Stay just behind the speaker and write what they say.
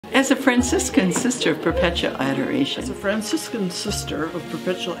As a Franciscan Sister of Perpetual Adoration. As a Franciscan Sister of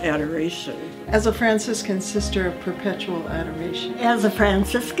Perpetual Adoration. As a Franciscan Sister of Perpetual Adoration. As a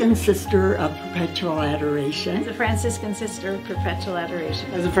Franciscan Sister of Perpetual Adoration. As a Franciscan Sister of Perpetual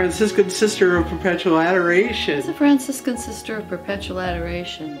Adoration. As a Franciscan Sister of Perpetual Adoration. As a Franciscan Sister of Perpetual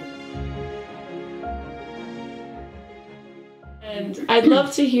Adoration. And I'd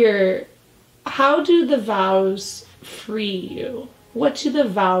love to hear, how do the vows free you? What do the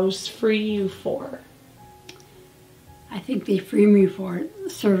vows free you for? I think they free me for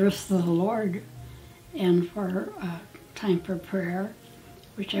service to the Lord and for time for prayer,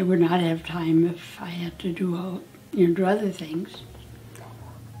 which I would not have time if I had to do other things.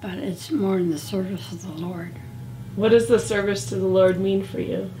 But it's more in the service of the Lord. What does the service to the Lord mean for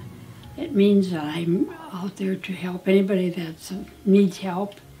you? It means that I'm out there to help anybody that needs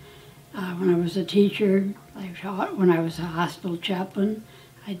help. When I was a teacher, I taught. When I was a hospital chaplain,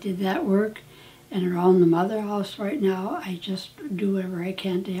 I did that work. And around the Mother House right now, I just do whatever I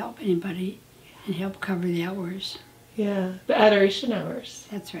can to help anybody and help cover the hours. Yeah, the adoration hours.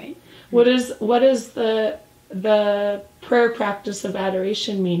 That's right. What is the prayer practice of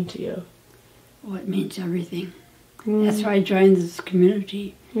adoration mean to you? Well, it means everything. That's why I joined this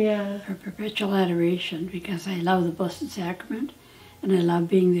community for perpetual adoration, because I love the Blessed Sacrament and I love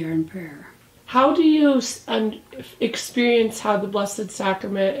being there in prayer. How do you experience how the Blessed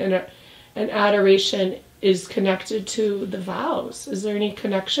Sacrament and adoration is connected to the vows? Is there any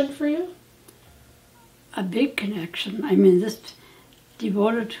connection for you? A big connection. I mean, this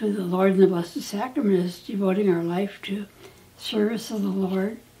devoted to the Lord and the Blessed Sacrament is devoting our life to service of the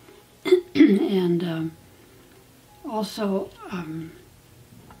Lord and also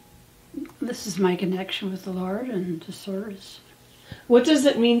this is my connection with the Lord and the service. What does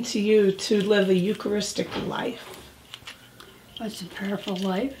it mean to you to live a Eucharistic life? It's a prayerful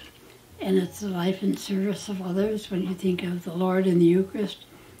life, and it's a life in service of others. When you think of the Lord in the Eucharist,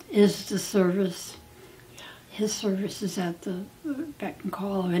 is the service. His service is at the beck and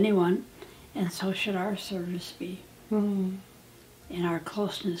call of anyone, and so should our service be in our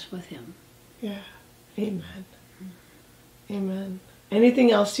closeness with Him. Yeah. Amen. Amen.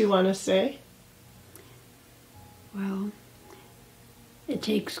 Anything else you want to say? Well, it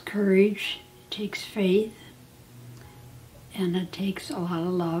takes courage, it takes faith, and it takes a lot of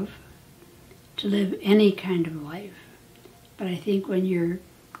love to live any kind of life. But I think when you're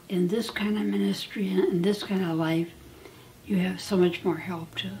in this kind of ministry and this kind of life, you have so much more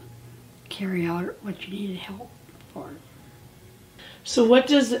help to carry out what you need help for. So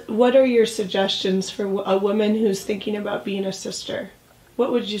what are your suggestions for a woman who's thinking about being a sister?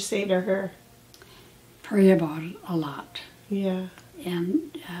 What would you say to her? Pray about it a lot. Yeah.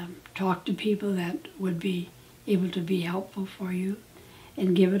 And talk to people that would be able to be helpful for you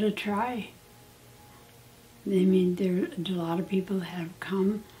and give it a try. I mean, there are a lot of people that have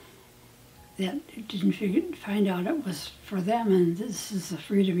come that didn't find out it was for them, and this is the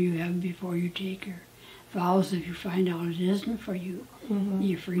freedom you have before you take your vows. If you find out it isn't for you,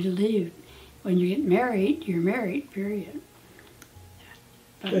 you're free to leave. When you get married, you're married, period.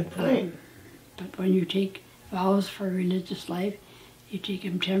 But, good point. But when you take vows for religious life, you take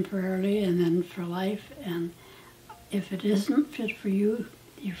them temporarily and then for life, and if it isn't fit for you,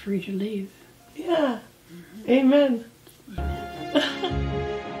 you're free to leave. Yeah. Amen. Amen.